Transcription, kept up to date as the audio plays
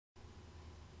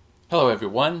Hello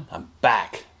everyone, I'm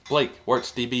back. Blake,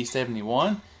 Works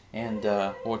DB71, and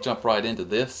we'll jump right into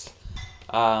this.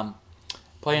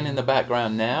 Playing in the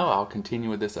background now, I'll continue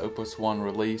with this Opus 1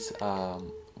 release.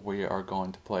 We are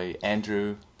going to play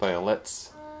Andrew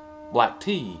Violette's Black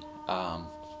Tea.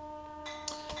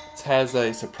 It has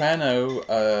a soprano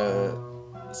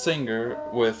singer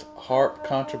with harp,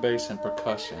 contrabass, and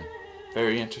percussion.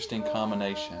 Very interesting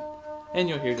combination. And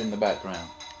you'll hear it in the background.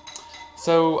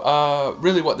 So,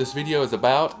 really what this video is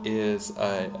about is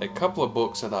a couple of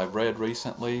books that I've read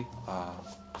recently.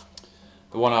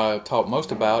 The one I talk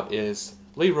most about is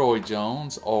LeRoi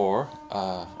Jones, or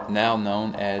now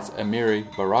known as Amiri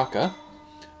Baraka,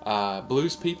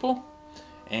 Blues People,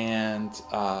 and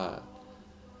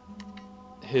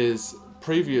his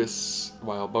previous,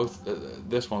 well, both,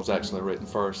 this one was actually written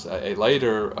first, a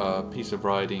later piece of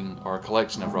writing, or a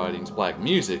collection of writings, Black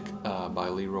Music, by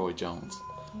LeRoi Jones.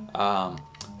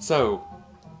 So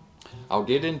I'll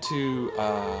get into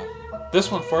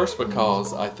this one first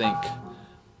because I think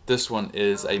this one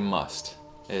is a must.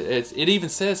 It even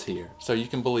says here, so you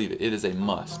can believe it. It is a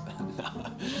must.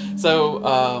 So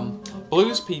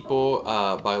Blues People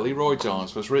by LeRoi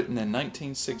Jones was written in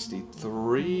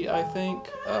 1963, I think.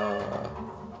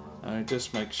 Let me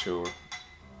just make sure.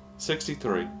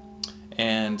 63,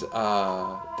 and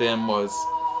then was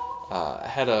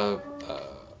had a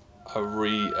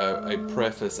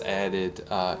preface added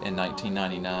in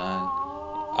 1999.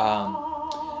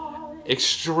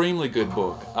 Extremely good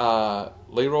book.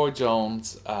 LeRoi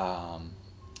Jones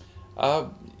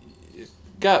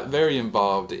got very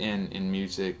involved in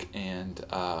music, and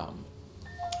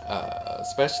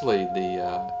especially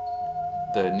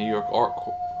the New York Art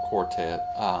Quartet,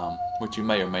 which you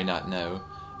may or may not know.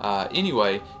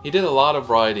 Anyway, he did a lot of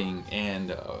writing,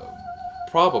 and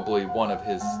probably one of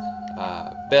his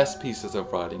best pieces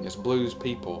of writing is Blues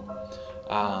People.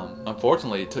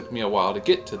 Unfortunately, it took me a while to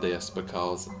get to this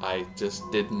because I just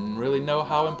didn't really know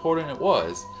how important it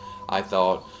was. I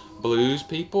thought, Blues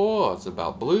People, it's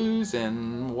about blues,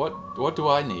 and what do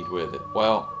I need with it?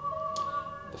 Well,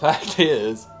 the fact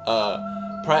is,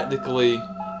 practically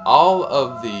all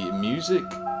of the music,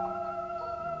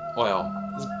 well,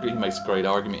 he makes a great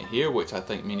argument here, which I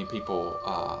think many people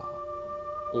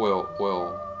will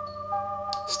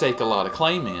stake a lot of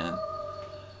claim in.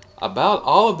 About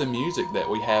all of the music that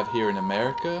we have here in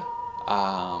America,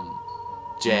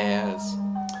 jazz,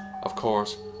 of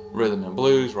course, rhythm and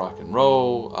blues, rock and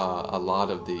roll, a lot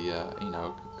of the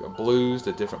blues,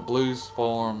 the different blues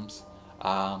forms,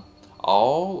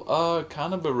 all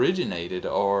kind of originated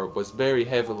or was very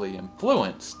heavily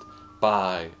influenced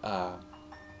by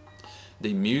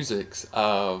the musics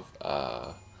of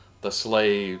the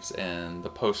slaves and the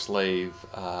post-slave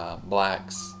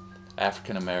blacks,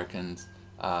 African Americans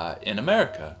in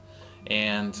America.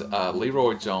 And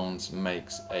LeRoi Jones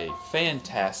makes a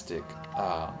fantastic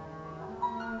a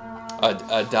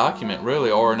document, really,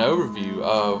 or an overview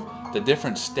of the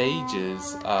different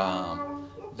stages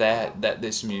that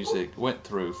this music went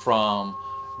through, from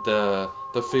the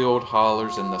field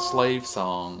hollers and the slave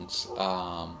songs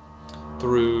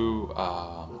through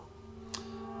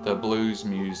the blues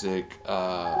music,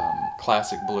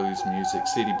 classic blues music,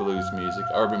 city blues music,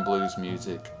 urban blues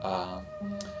music of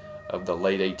the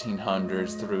late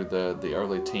 1800s through the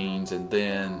early teens, and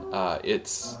then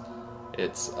its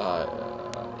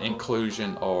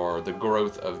inclusion or the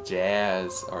growth of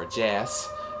jazz or jazz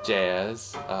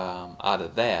out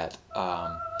of that.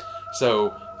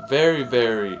 So very,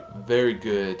 very, very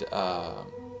good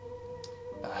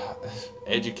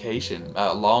education,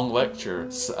 long lecture,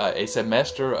 a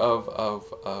semester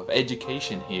of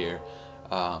education here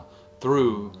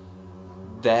through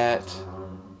that,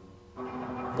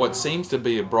 what seems to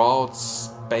be a broad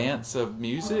span of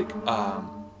music,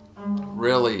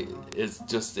 really is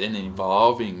just an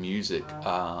evolving music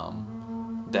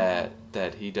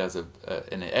that he does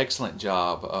an excellent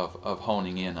job of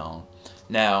honing in on.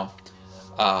 Now,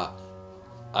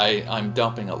 I'm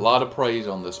dumping a lot of praise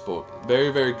on this book.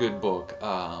 Very, very good book.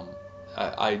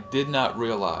 I did not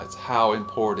realize how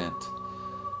important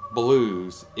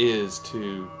blues is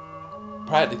to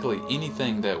practically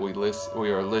anything that we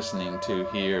are listening to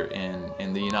here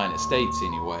in the United States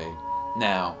anyway.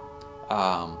 Now,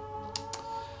 a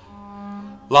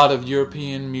lot of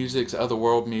European musics, other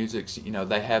world musics,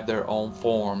 they have their own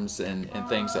forms and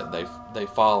things that they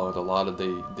followed, a lot of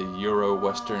the Euro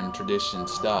Western tradition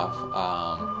stuff.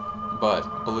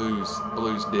 But blues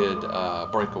did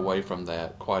break away from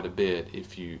that quite a bit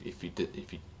if you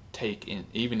take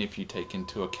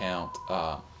into account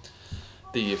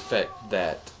the effect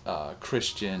that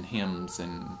Christian hymns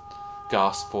and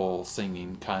gospel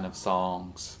singing kind of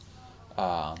songs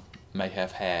may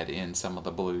have had in some of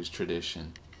the blues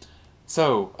tradition.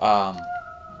 So,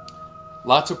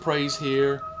 lots of praise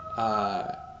here.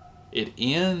 It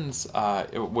ends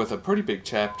with a pretty big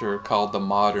chapter called The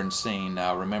Modern Scene.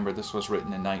 Now, remember, this was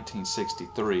written in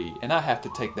 1963, and I have to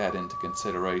take that into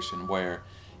consideration, where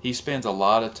he spends a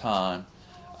lot of time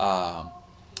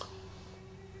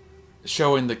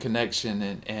showing the connection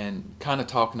and kind of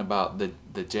talking about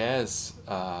the jazz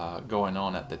going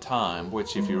on at the time,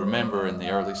 which, if you remember, in the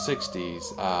early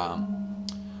 60s,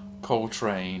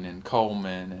 Coltrane and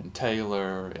Coleman and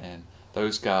Taylor and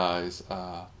those guys,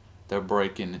 they're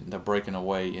breaking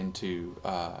away into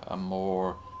a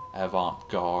more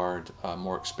avant-garde,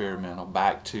 more experimental,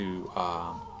 back to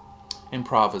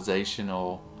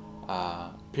improvisational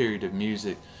period of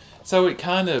music. So it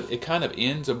kind of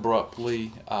ends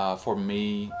abruptly for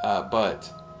me,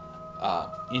 but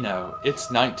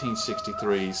it's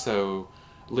 1963, so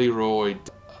LeRoi,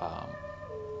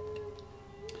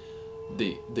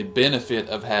 the benefit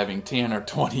of having 10 or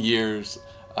 20 years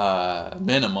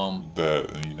minimum,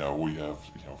 that we have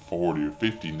 40 or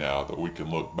 50 now, that we can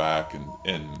look back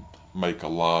and make a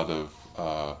lot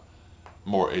of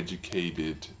more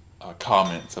educated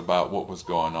comments about what was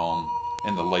going on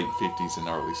in the late 50s and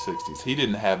early 60s. He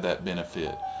didn't have that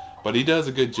benefit, but he does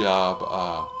a good job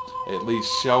at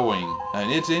least showing,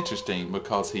 and it's interesting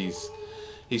because he's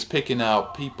picking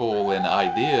out people and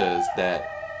ideas that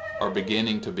are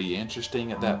beginning to be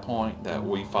interesting at that point, that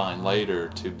we find later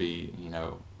to be,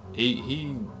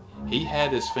 he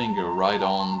had his finger right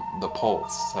on the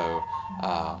pulse. So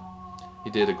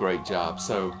he did a great job.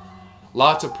 So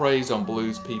lots of praise on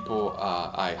Blues People.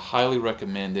 I highly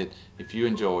recommend it. If you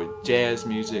enjoy jazz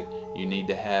music, you need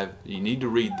to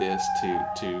read this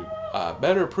to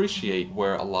better appreciate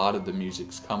where a lot of the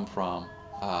music's come from,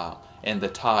 and the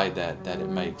tie that it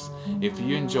makes. If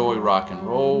you enjoy rock and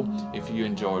roll, if you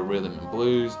enjoy rhythm and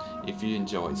blues, if you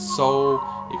enjoy soul,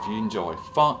 if you enjoy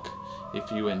funk, if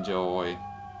you enjoy,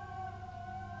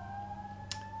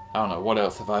 I don't know, what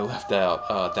else have I left out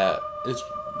that is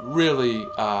really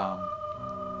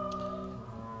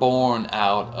born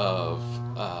out of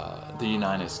the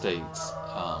United States.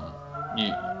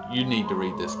 You need to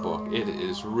read this book. It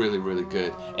is really, really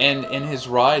good, and his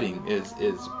writing is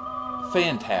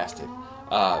fantastic.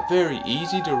 Very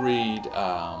easy to read.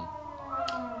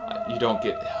 You don't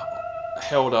get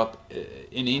held up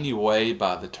in any way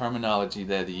by the terminology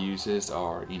that he uses,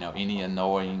 or any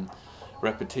annoying,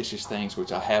 repetitious things,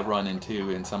 which I have run into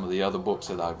in some of the other books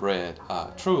that I've read.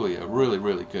 Truly a really,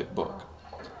 really good book.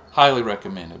 Highly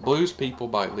recommended. Blues People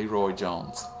by LeRoi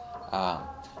Jones.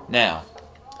 Now,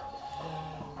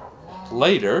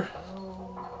 later,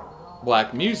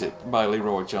 Black Music by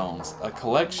LeRoi Jones, a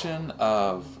collection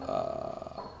of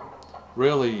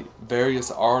really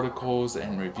various articles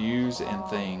and reviews and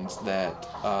things that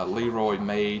LeRoi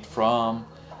made from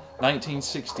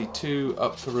 1962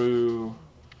 up through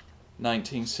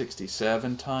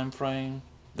 1967 time frame.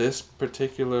 This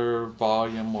particular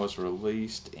volume was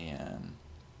released in,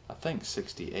 I think,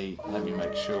 68. Let me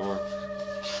make sure.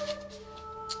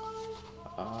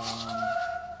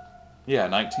 Yeah,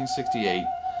 1968.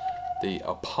 The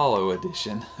Apollo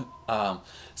edition.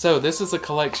 So this is a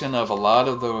collection of a lot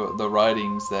of the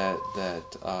writings that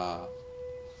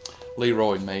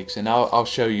LeRoi makes, and I'll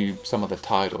show you some of the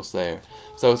titles there.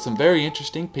 So some very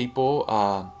interesting people: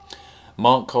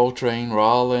 Monk, Coltrane,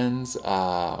 Rollins,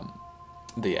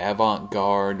 the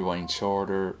avant-garde, Wayne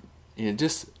Shorter.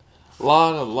 Just a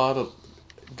lot of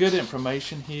good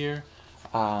information here.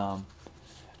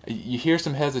 You hear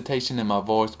some hesitation in my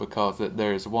voice because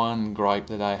there's one gripe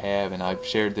that I have, and I've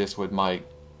shared this with Mike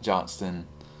Johnston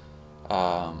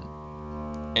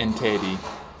and Teddy.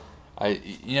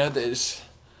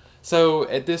 So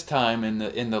at this time in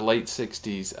the late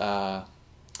 60s,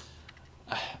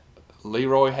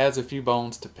 LeRoi has a few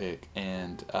bones to pick,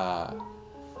 and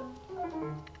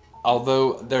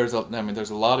although there's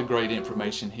a lot of great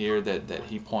information here that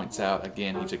he points out.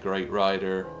 Again, he's a great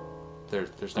writer.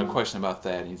 There's no question about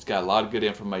that. He's got a lot of good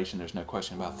information. There's no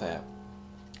question about that.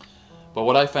 But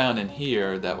what I found in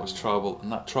here that was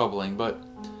not troubling, but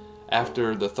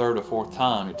after the third or fourth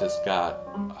time, it just got,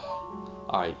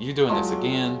 all right, you doing this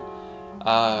again?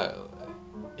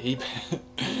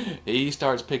 He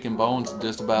starts picking bones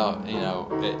just about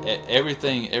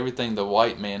everything the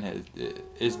white man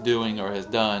is doing or has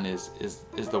done is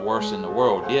the worst in the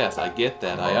world. Yes, I get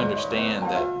that. I understand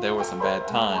that there were some bad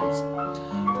times,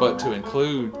 but to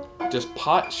include just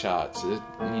pot shots,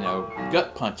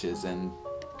 gut punches and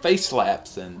face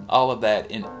slaps and all of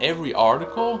that in every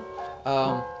article,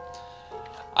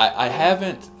 I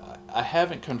I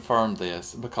haven't confirmed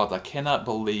this because I cannot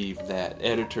believe that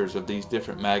editors of these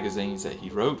different magazines that he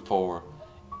wrote for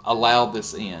allowed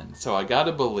this in. So I got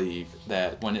to believe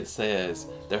that when it says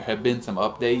there have been some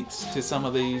updates to some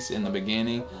of these in the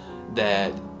beginning,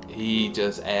 that he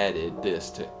just added this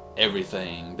to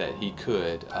everything that he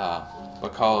could,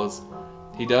 because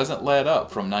he doesn't let up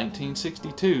from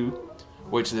 1962,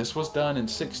 which this was done in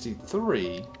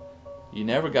 63. You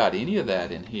never got any of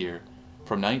that in here.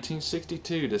 From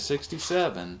 1962 to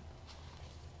 67,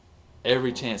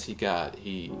 every chance he got,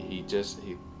 he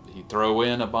throw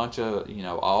in a bunch of, you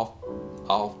know,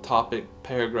 off topic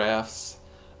paragraphs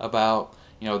about,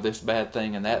 you know, this bad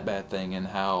thing and that bad thing, and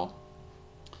how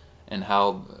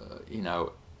you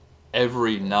know,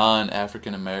 every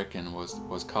non-African American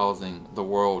was causing the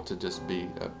world to just be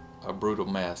a brutal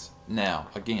mess. Now,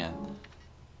 again,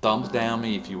 thumbs down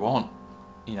me if you want.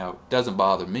 You know, doesn't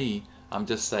bother me. I'm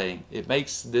just saying it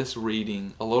makes this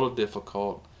reading a little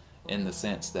difficult, in the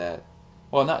sense that,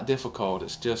 well, not difficult,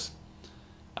 it's just,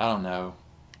 I don't know,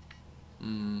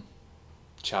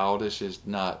 childish is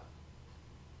not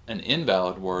an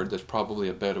invalid word. There's probably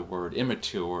a better word,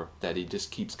 immature, that he just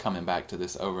keeps coming back to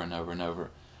this over and over and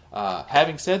over.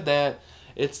 Having said that,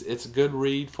 it's a good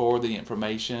read for the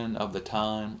information of the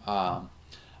time.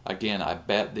 Again, I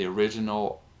bet the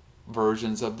original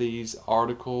versions of these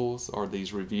articles or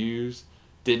these reviews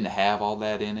didn't have all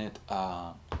that in it.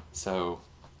 So,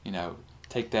 you know,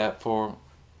 take that for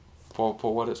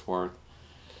what it's worth.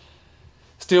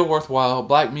 Still worthwhile.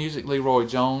 Black music, LeRoi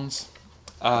Jones.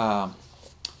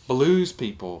 Blues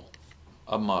people,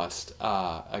 a must.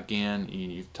 Again,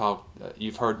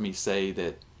 you've heard me say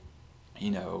that,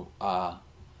 you know,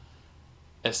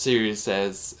 as serious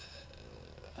as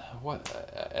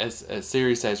as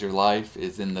serious as your life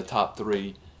is in the top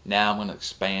 3. Now I'm going to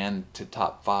expand to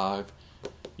top 5.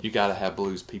 You got to have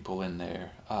blues people in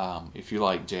there. If you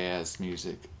like jazz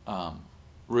music,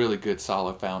 really good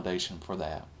solid foundation for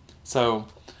that. So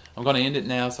I'm going to end it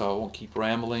now, so I won't keep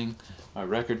rambling. My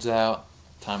record's out.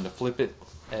 Time to flip it.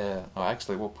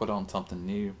 Actually, we'll put on something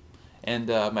new, and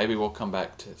maybe we'll come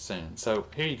back to it soon. So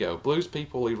here you go. Blues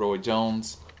people, LeRoi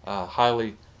Jones.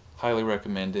 Highly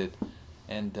recommended.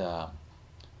 And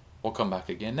we'll come back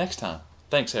again next time.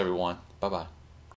 Thanks, everyone. Bye-bye.